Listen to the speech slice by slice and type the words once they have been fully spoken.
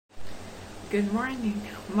Good morning,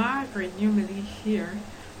 Margaret Newmally here.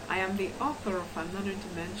 I am the author of Another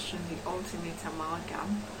Dimension, The Ultimate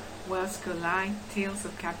Amalgam, Wells Collide, Tales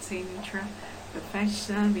of Captain Nitra,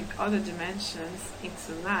 Perfection with Other Dimensions,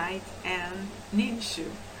 Into Light, and Ninshu.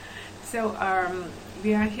 So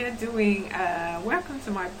we are here doing, welcome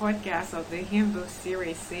to my podcast of the hymn book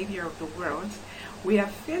series, Saviour of the World. We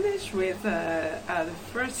have finished with the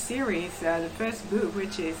first series, the first book,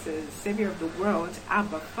 which is Saviour of the World,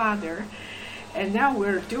 Abba Father. And now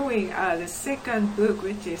we're doing the second book,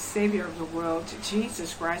 which is Saviour of the World,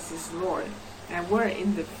 Jesus Christ is Lord. And we're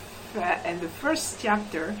in the first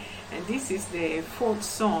chapter, and this is the fourth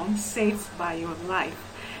song, Saved by Your Life.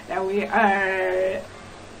 That we are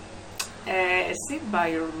saved by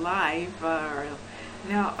your life.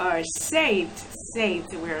 Now are saved.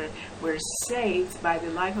 We're saved by the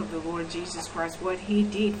life of the Lord Jesus Christ, what He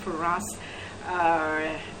did for us,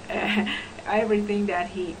 everything that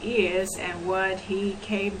He is, and what He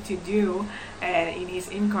came to do in His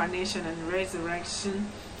incarnation and resurrection.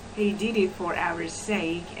 He did it for our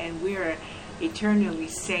sake, and we are eternally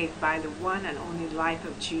saved by the one and only life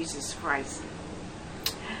of Jesus Christ,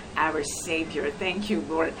 our Savior. Thank you,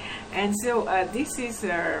 Lord. And so this is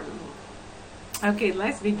okay.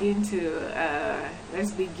 Let's begin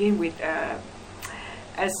with a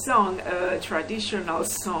song, a traditional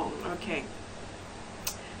song. Okay.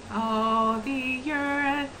 All the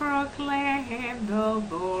earth proclaim the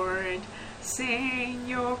Lord, sing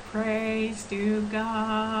your praise to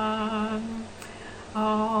God.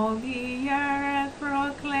 All the earth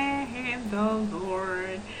proclaim the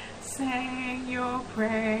Lord, sing your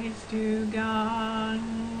praise to God.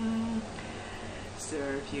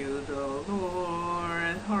 Serve you the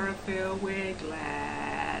Lord, heart filled with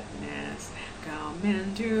gladness. Come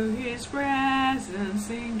into His presence,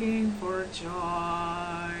 singing for joy.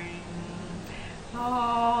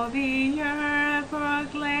 All the earth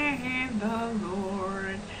proclaim the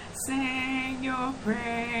Lord, sing your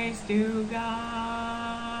praise to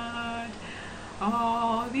God.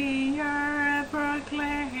 All the earth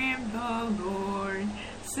proclaim the Lord,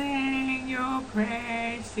 sing your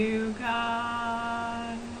praise to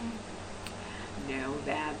God. Know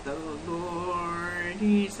that the Lord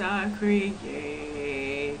is our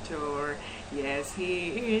Creator. Yes,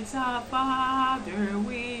 He is our Father,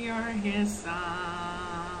 we are His sons.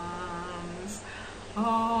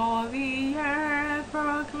 All the earth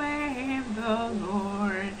proclaim the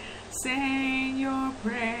Lord, sing your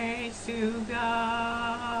praise to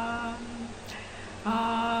God.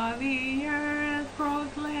 All the earth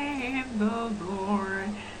proclaim the Lord,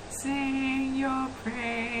 sing your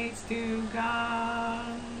praise to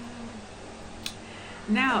God.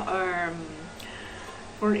 Now,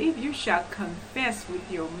 for if you shall confess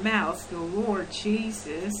with your mouth the Lord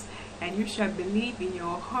Jesus, and you shall believe in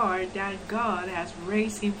your heart that God has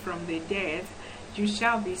raised Him from the dead, you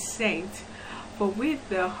shall be saved. For with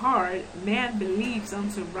the heart man believes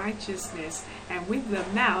unto righteousness, and with the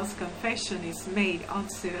mouth confession is made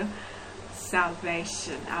unto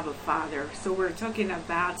salvation. Our Father. So we're talking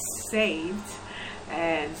about saved.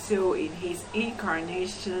 And so in His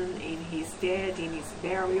incarnation, in His death, in His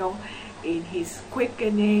burial, in His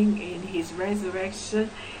quickening, in His resurrection,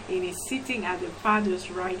 in His sitting at the Father's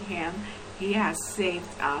right hand, He has saved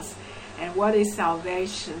us. And what is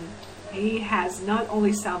salvation? He has not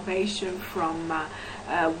only salvation from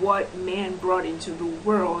what man brought into the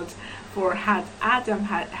world, for had Adam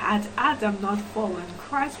not fallen,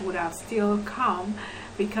 Christ would have still come,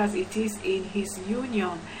 because it is in His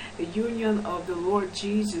union, the union of the Lord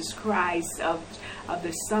Jesus Christ, of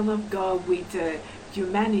the Son of God with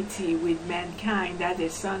humanity, with mankind, that the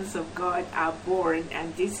sons of God are born.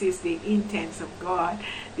 And this is the intent of God.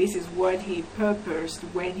 This is what He purposed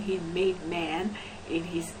when He made man in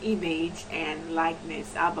His image and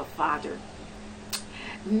likeness. Abba Father.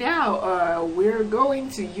 Now we're going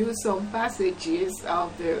to use some passages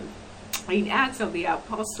in Acts of the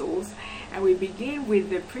Apostles, and we begin with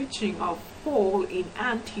the preaching of Paul in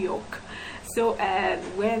Antioch. So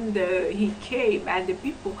when he came, and the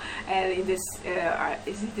people in this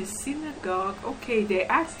is it the synagogue? Okay, they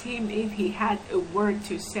asked him if he had a word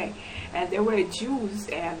to say, and there were Jews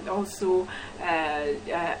and also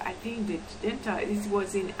I think the Gentiles. It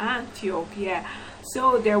was in Antioch, yeah.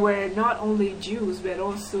 So there were not only Jews but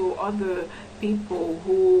also other people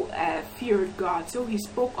who feared God. So he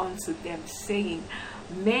spoke unto them, saying,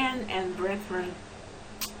 Men and brethren,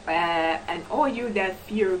 and all you that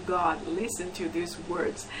fear God, listen to these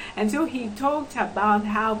words. And so he talked about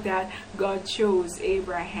how that God chose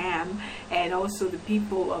Abraham and also the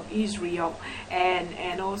people of Israel,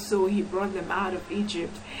 and also he brought them out of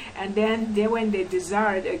Egypt. And then when they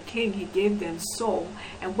desired a king, he gave them Saul.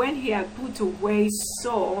 And when he had put away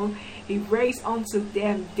Saul, he raised unto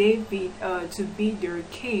them David to be their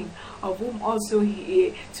king, to whom also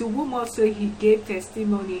he gave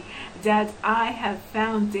testimony that I have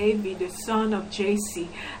found David the son of Jesse,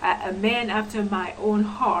 a man after my own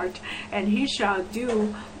heart, and he shall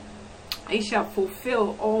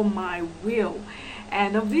fulfill all my will.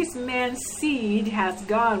 And of this man's seed has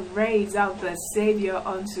God raised up a Savior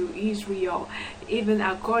unto Israel, even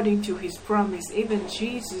according to his promise, even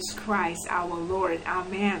Jesus Christ our Lord.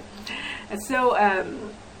 Amen. And so,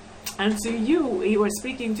 and to you, he was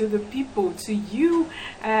speaking to the people, to you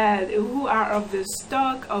who are of the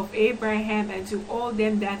stock of Abraham, and to all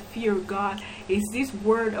them that fear God, is this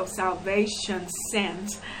word of salvation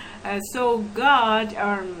sent. So God...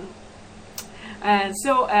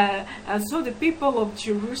 so the people of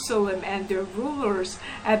Jerusalem and their rulers,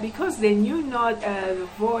 because they knew not the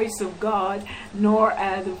voice of God, nor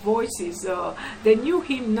the voices, they knew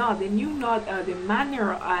him not, they knew not the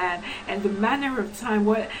manner and the manner of time,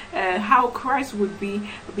 how Christ would be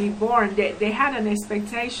born. They had an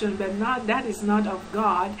expectation, but that is not of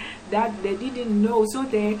God, that they didn't know, so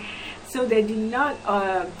they did not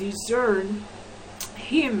discern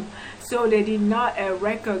him. So they did not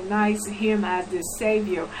recognize him as the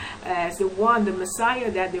Savior, as the one, the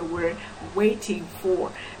Messiah that they were waiting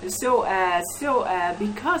for. So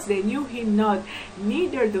because they knew him not,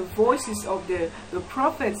 neither the voices of the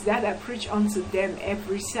prophets that are preached unto them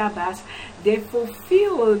every Sabbath, they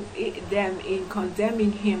fulfilled them in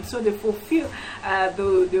condemning him. So they fulfilled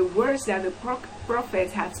the words that the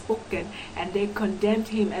prophets had spoken, and they condemned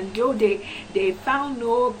him. And though they found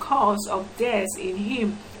no cause of death in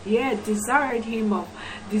him, yet desired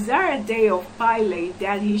they of Pilate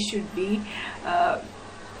that he should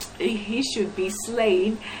be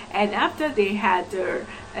slain. And after they had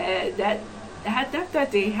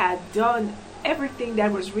done everything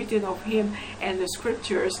that was written of him and the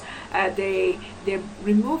scriptures, they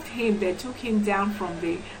removed him, they took him down from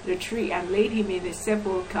the tree and laid him in the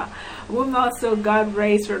sepulchre, whom also God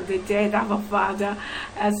raised from the dead, our Father.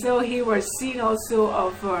 And so he was seen also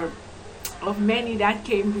of many that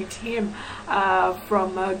came with him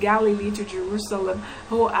from Galilee to Jerusalem,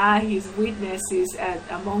 who are his witnesses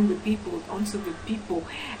among the people, unto the people.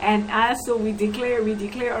 And also we declare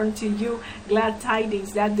unto you glad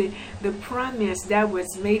tidings, that the promise that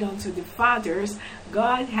was made unto the fathers,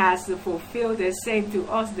 God has fulfilled the same to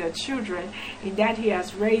us, their children, in that he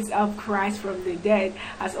has raised up Christ from the dead,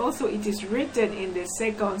 as also it is written in the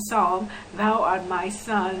 2nd Psalm, Thou art my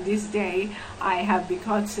son, this day I have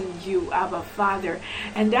begotten you, Abba Father.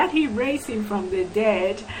 And that he raised him from the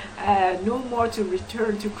dead, no more to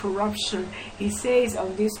return to corruption. He says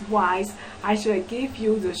on this wise, I shall give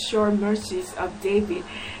you the sure mercies of David.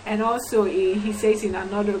 And also he says in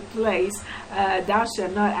another place, thou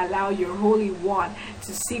shalt not allow your Holy One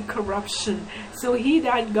to see corruption. So he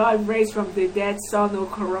that God raised from the dead saw no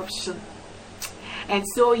corruption. And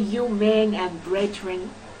so you men and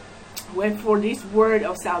brethren, wherefore this word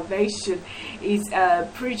of salvation is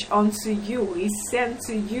preached unto you, is sent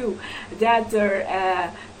to you, that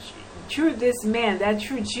through this man, that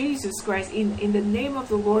through Jesus Christ, in the name of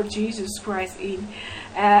the Lord Jesus Christ, in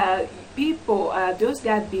people, those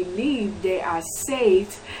that believe, they are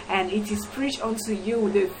saved, and it is preached unto you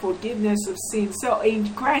the forgiveness of sins. So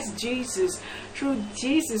in Christ Jesus, through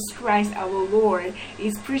Jesus Christ our Lord,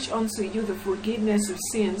 is preached unto you the forgiveness of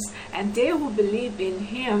sins, and they who believe in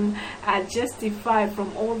him are justified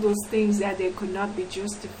from all those things that they could not be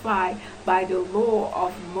justified by the law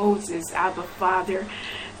of Moses. Abba Father,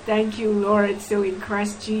 thank you, Lord. So in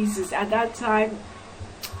Christ Jesus, at that time,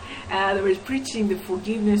 they were preaching the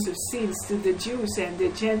forgiveness of sins to the Jews and the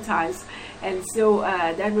Gentiles. And so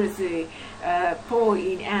that was Paul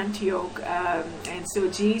in Antioch. And so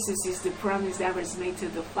Jesus is the promise that was made to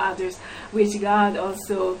the fathers, which God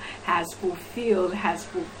also has fulfilled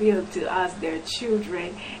to us, their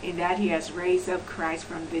children, in that he has raised up Christ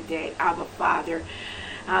from the dead, our Father.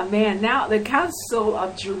 Amen. Now the Council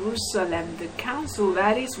of Jerusalem, the council,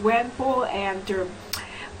 that is when Paul and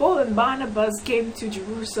Barnabas came to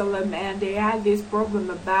Jerusalem, and they had this problem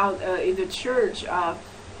about in the church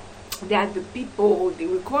that the people, they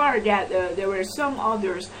required that there were some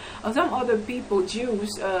other people, Jews,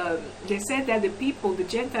 they said that the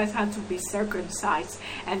Gentiles had to be circumcised.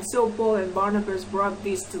 And so Paul and Barnabas brought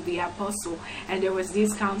this to the apostle, and there was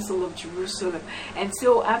this council of Jerusalem. And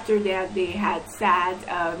so after that they had sat,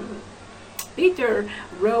 Peter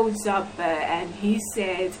rose up and he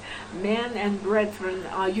said, men and brethren,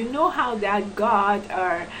 you know how that God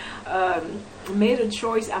made a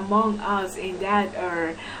choice among us, in that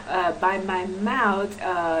by my mouth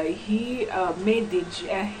he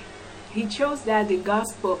chose that the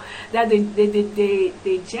gospel, that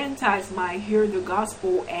the Gentiles might hear the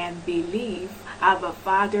gospel and believe. Abba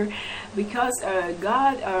Father, because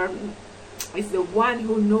God is the one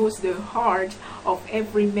who knows the heart of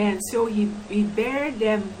every man. So he bare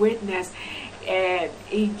them witness, and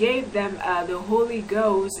he gave them the Holy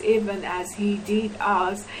Ghost, even as he did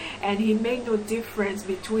us, and he made no difference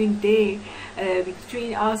between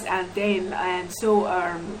us and them. And so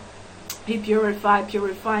he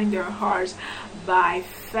purifying their hearts by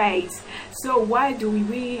faith. So why do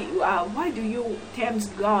you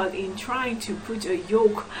tempt God in trying to put a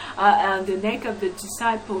yoke on the neck of the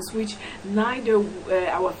disciples, which neither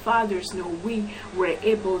our fathers nor we were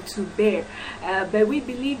able to bear? But we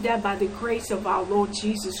believe that by the grace of our Lord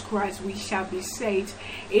Jesus Christ we shall be saved,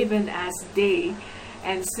 even as they.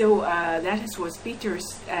 And so that was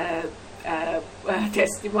Peter's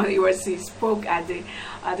testimony, was he spoke at the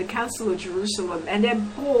council of Jerusalem. And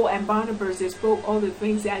then Paul and Barnabas, they spoke all the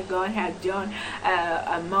things that God had done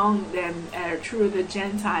among them through the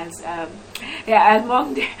Gentiles,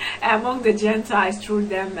 among the Gentiles through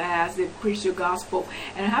them, as they preached the gospel.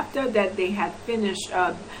 And after that they had finished,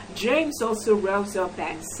 James also rose up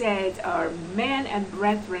and said, men and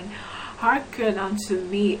brethren, hearken unto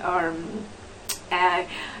me.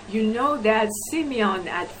 You know that Simeon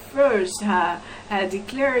at first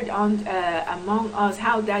declared among us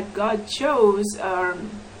how that God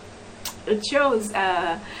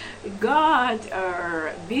God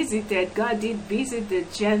did visit the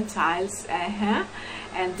Gentiles,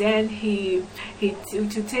 and then he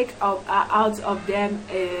to take out of them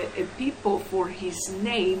a people for his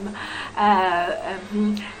name,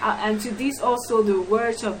 and to this also the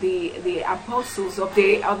words of the apostles of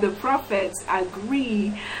the prophets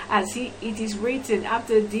agree, as it is written,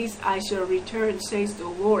 after this I shall return, says the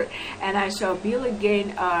Lord, and I shall build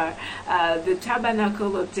again the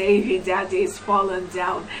tabernacle of David that is fallen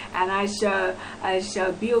down, and I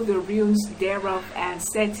shall build the ruins thereof and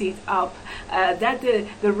set it up, that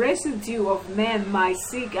the residue of men might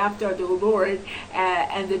seek after the Lord,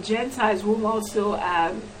 and the Gentiles who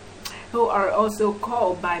are also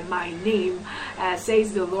called by my name,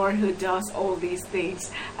 says the Lord, who does all these things.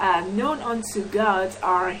 Known unto God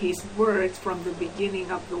are his words from the beginning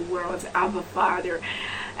of the world, Abba Father.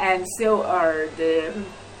 And so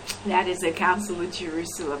that is the Council of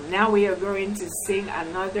Jerusalem. Now we are going to sing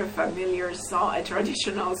another familiar song, a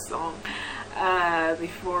traditional song,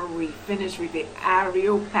 before we finish with the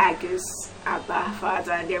Areopagus, Abba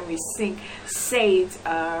Father, and then we sing saith.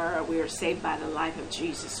 We are saved by the life of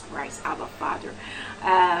Jesus Christ, Abba Father.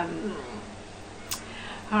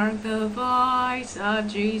 Hark the voice of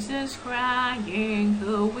Jesus crying,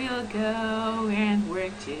 who will go and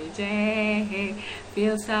work today?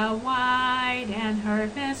 Fields are wide and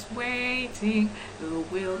harvest waiting, who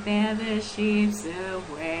will bear the sheaves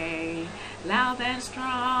away? Loud and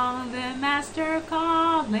strong the Master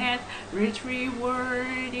calleth, rich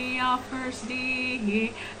reward he offers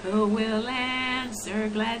thee, who will answer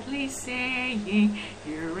gladly saying,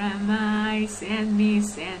 here am I, send me,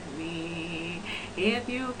 send me. If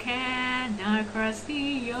you cannot cross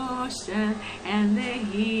the ocean and the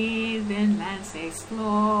heathen lands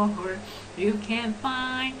explore, you can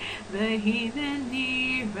find the heathen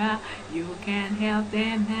nearer, you can help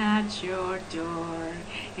them at your door.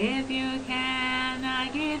 If you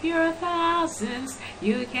cannot give your thousands,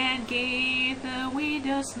 you can give the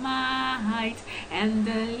widow's mite, and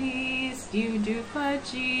the least you do for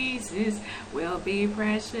Jesus will be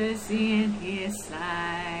precious in his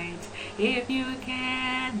sight. If you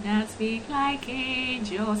cannot speak like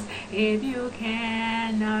angels, if you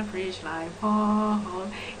cannot preach like Paul,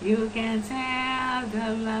 you can tell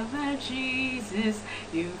the love of Jesus,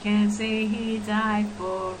 you can say he died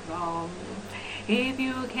for all. If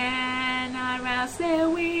you cannot rouse the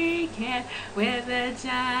wicked with the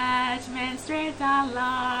judgment's straight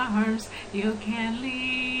alarms, you can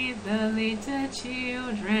lead the little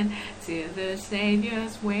children to the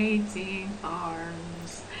Saviour's waiting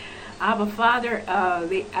arms. Abba Father,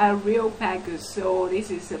 the Areopagus. So this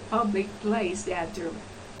is a public place that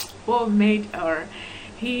Paul made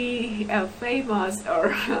he famous,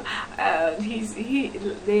 or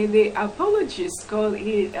the apologists call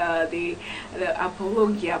it the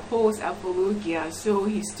apologia, Paul's apologia. So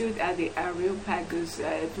he stood at the Areopagus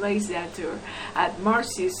place at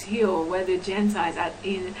Mercies Hill, where the Gentiles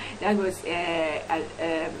that was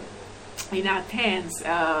in Athens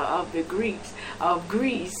of Greece,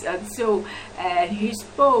 and so he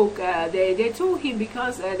spoke. They told him,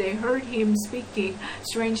 because they heard him speaking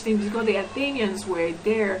strange things, because the Athenians were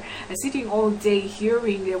there sitting all day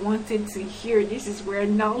hearing. They wanted to hear. This is where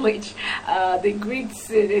knowledge, the Greeks,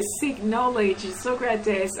 they seek knowledge.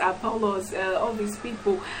 Socrates, Apollos, all these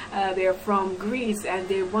people, they're from Greece, and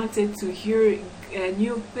they wanted to hear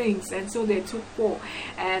new things. And so they took Paul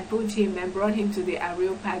and put him and brought him to the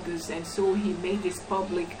Areopagus, and so he made this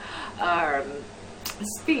public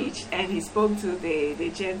speech, and he spoke to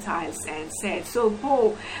the Gentiles and said, so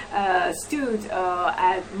Paul stood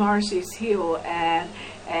at Mercies Hill and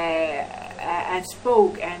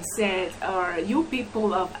spoke and said, you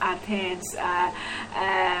people of Athens,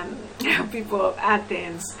 people of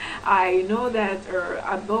Athens, I know that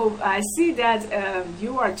I see that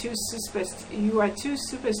you are too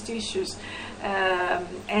superstitious,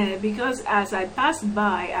 and because as I passed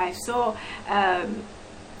by, I saw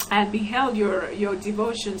and beheld your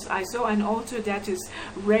devotions. I saw an altar that is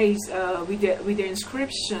raised with the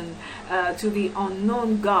inscription, to the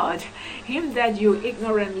unknown God, him that you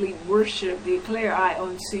ignorantly worship, declare I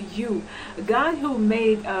unto you, God who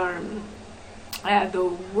made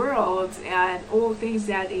the world and all things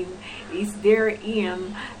that is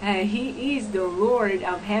therein. He is the Lord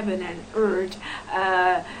of heaven and earth.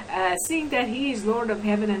 Seeing that he is Lord of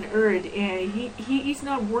heaven and earth, he is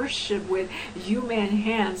not worshipped with human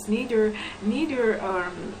hands, neither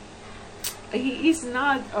he is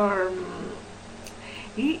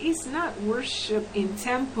not worshipped in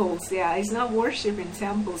temples. Yeah, he's not worshipped in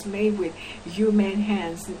temples made with human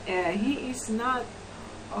hands. He is not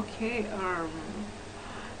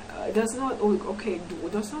does not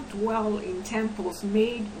dwell in temples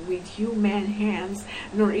made with human hands,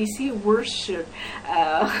 nor is he worshipped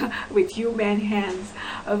with human hands.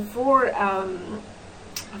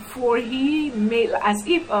 For he made as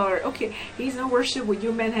if he's not worshipped with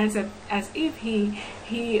human hands, as if he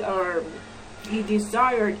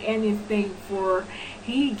desired anything, for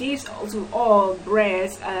he gives to all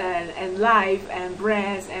breath and life and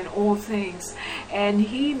breath and all things. And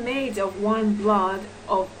he made of one blood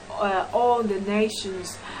of all the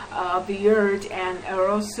nations of the earth, and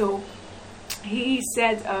also he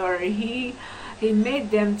said he made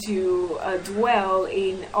them to dwell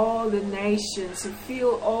in all the nations, to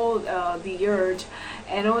fill all the earth,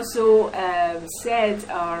 and also said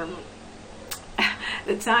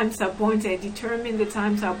the times appointed, determine the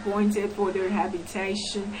times appointed for their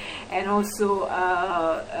habitation, and also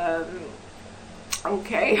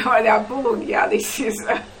the apologia. This is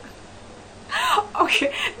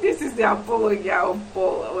this is the apologia of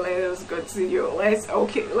Paul. Let us continue.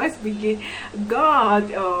 Let's begin.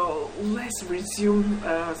 God, let's resume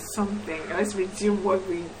something. Let's resume what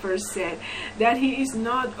we first said, that he is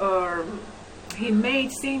not he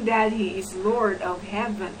made, seeing that he is Lord of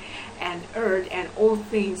heaven and earth and all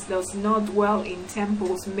things, does not dwell in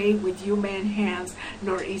temples made with human hands,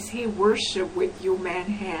 nor is he worshipped with human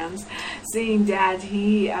hands, seeing that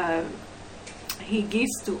he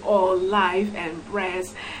gives to all life and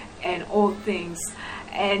breath and all things,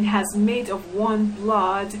 and has made of one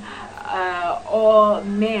blood all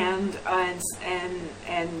men and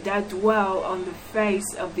that dwell on the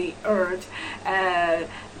face of the earth,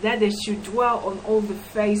 that they should dwell on all the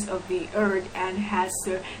face of the earth, and has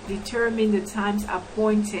determined the times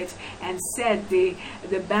appointed and set the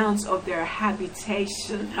bounds of their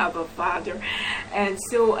habitation, Abba Father. And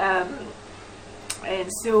so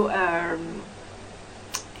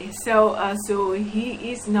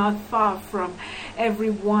he is not far from every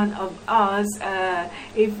one of us.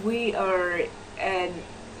 If we are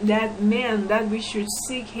that man, that we should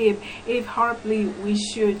seek him, if hardly we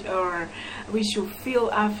should feel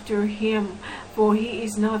after him, for he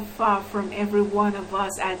is not far from every one of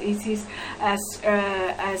us, and it is as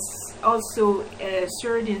also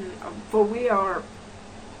certain, for we are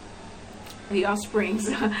the offsprings.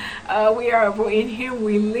 For in him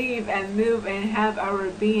we live and move and have our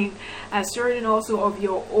being, certain also of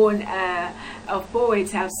your own of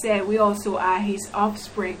poets have said we also are his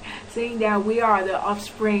offspring, saying that we are the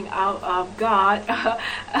offspring of God.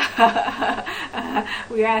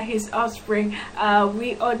 We are his offspring.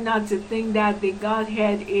 We ought not to think that the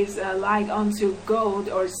Godhead is like unto gold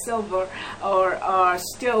or silver or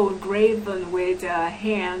stone graven with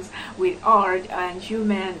hands, with art and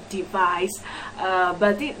human device.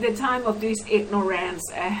 But the time of this ignorance,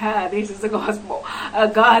 this is the gospel.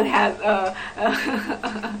 God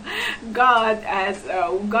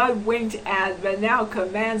winked at, but now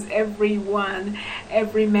commands every man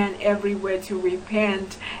everywhere to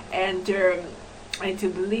repent and to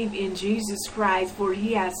believe in Jesus Christ, for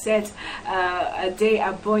he has set a day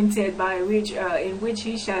appointed by which in which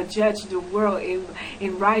he shall judge the world in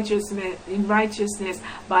righteousness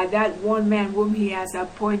by that one man whom he has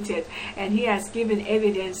appointed, and he has given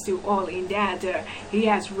evidence to all in that he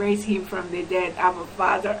has raised him from the dead. Our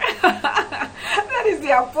Father. That is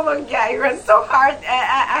the apology. It was so hard.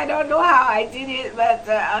 I don't know how I did it, but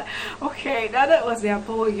okay, that was the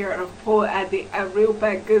apology of Paul at the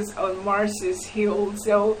Areopagus on Mars's hill.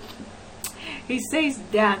 So he says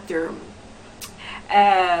that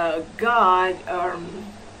God,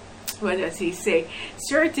 what does he say?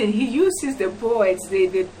 Certain, he uses the poets,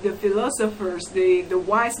 the philosophers, the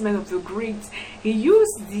wise men of the Greeks.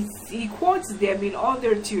 He quotes them in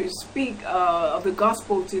order to speak of the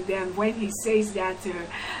gospel to them when he says that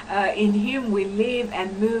in him we live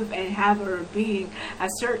and move and have our being.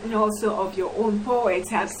 As certain also of your own poets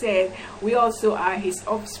have said, we also are his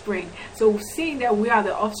offspring. So seeing that we are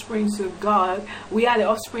the offspring of God, we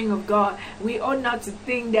ought not to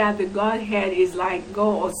think that the Godhead is like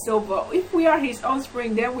gold or silver. If we are his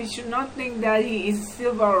offspring, then we should not think that he is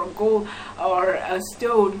silver or gold or a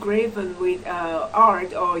stone graven with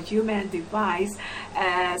art or human device.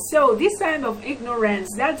 So this time of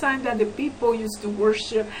ignorance, that time that the people used to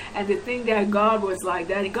worship and to think that God was like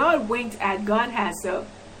that, God winked at, God has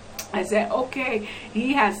I said, okay,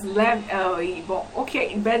 he has left.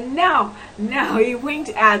 Okay, but now he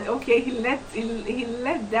winked at. Okay, he let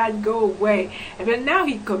that go away. But now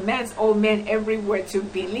he commands all men everywhere to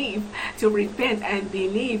believe, to repent and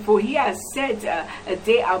believe. For he has set a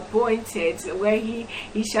day appointed where he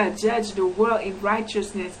shall judge the world in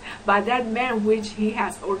righteousness by that man which he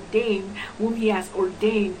has ordained, whom he has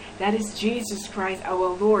ordained. That is Jesus Christ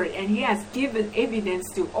our Lord, and he has given evidence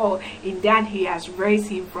to all in that he has raised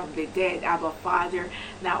him from the dead. Our Father.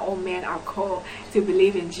 Now all men are called to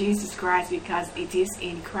believe in Jesus Christ, because it is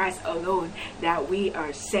in Christ alone that we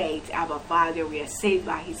are saved. Our Father, we are saved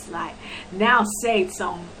by his life. Now saved,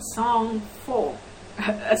 Song 4.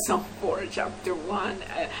 Psalm 4, chapter 1.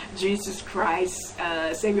 Jesus Christ,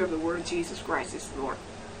 Savior of the world, Jesus Christ is Lord.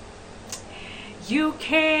 You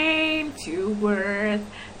came to earth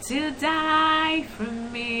to die for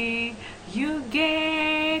me. You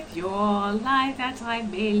gave your life that I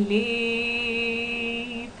may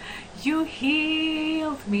live. You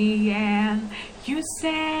healed me and you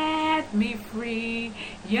set me free.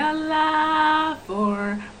 Your love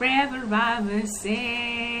forever I will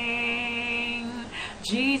sing.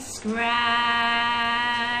 Jesus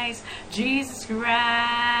Christ, Jesus Christ,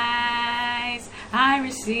 I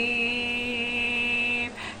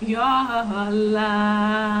receive your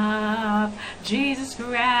love. Jesus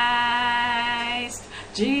Christ,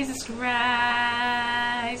 Jesus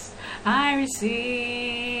Christ, I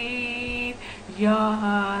receive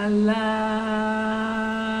your love.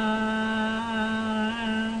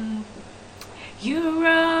 You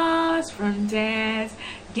rose from death,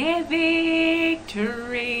 gave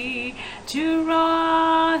victory to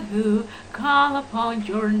all who call upon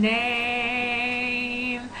your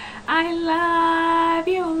name. I love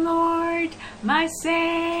you, Lord, my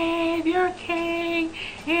Savior King.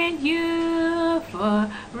 In you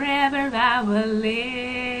forever I will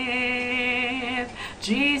live.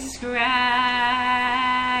 Jesus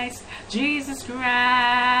Christ, Jesus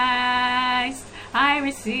Christ, I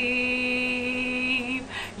receive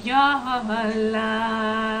your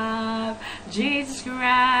love. Jesus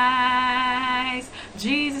Christ,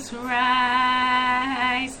 Jesus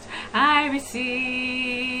Christ, I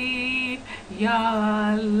receive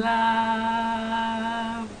your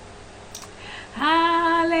love.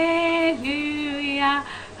 Hallelujah,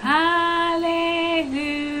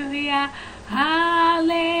 hallelujah,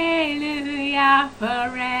 hallelujah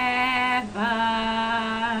forever.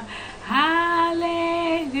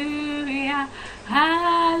 Hallelujah,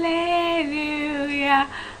 hallelujah,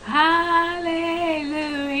 hallelujah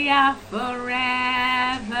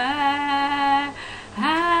forever.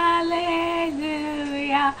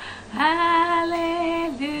 Hallelujah,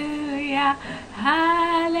 hallelujah,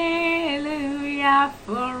 hallelujah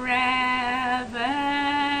forever.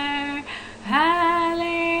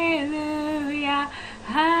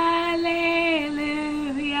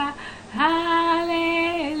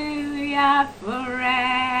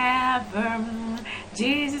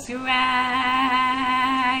 Jesus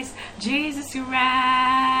Christ, Jesus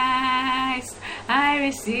Christ, I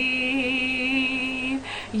receive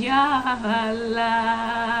your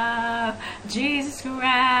love. Jesus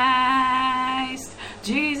Christ,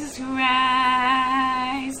 Jesus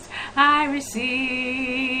Christ, I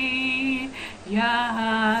receive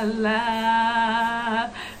your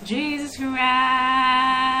love. Jesus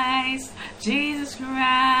Christ, Jesus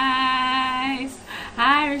Christ,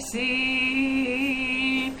 I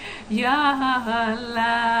receive your love.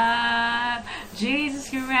 Jesus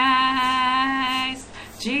Christ,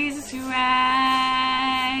 Jesus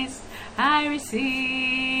Christ, I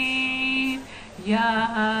receive your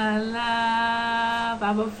love.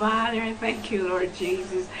 Abba Father, and thank you, Lord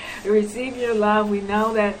Jesus. We receive your love. We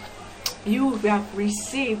know that you have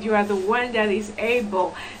received. You are the one that is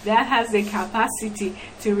able, that has the capacity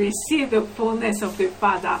to receive the fullness of the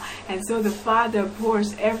Father. And so the Father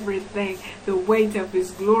pours everything, the weight of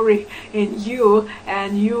His glory in you,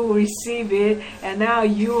 and you receive it. And now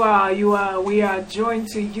we are joined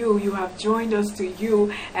to you. You have joined us to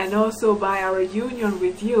you, and also by our union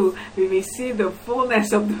with you, we receive the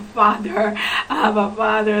fullness of the Father. Abba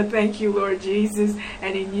Father, thank you, Lord Jesus.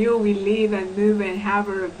 And in you we live and move and have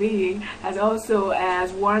our being. As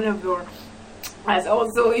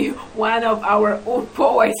one of our own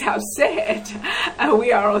poets have said,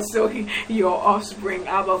 we are also your offspring,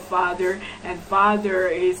 Abba Father. And Father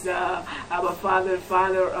is Abba Father,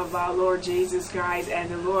 Father of our Lord Jesus Christ, and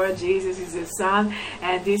the Lord Jesus is the Son,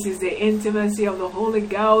 and this is the intimacy of the Holy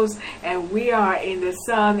Ghost, and we are in the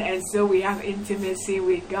Son, and so we have intimacy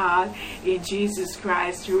with God in Jesus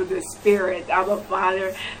Christ through the Spirit. Abba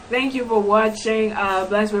Father, thank you for watching.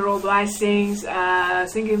 Blessed with all blessings,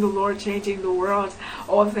 singing the Lord, changing the world.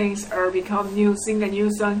 All things are become new. Sing a new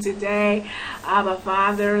song today. Abba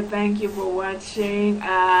Father, thank you for watching.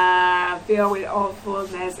 Filled with all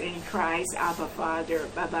fullness in Christ. Abba Father.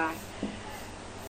 Bye-bye.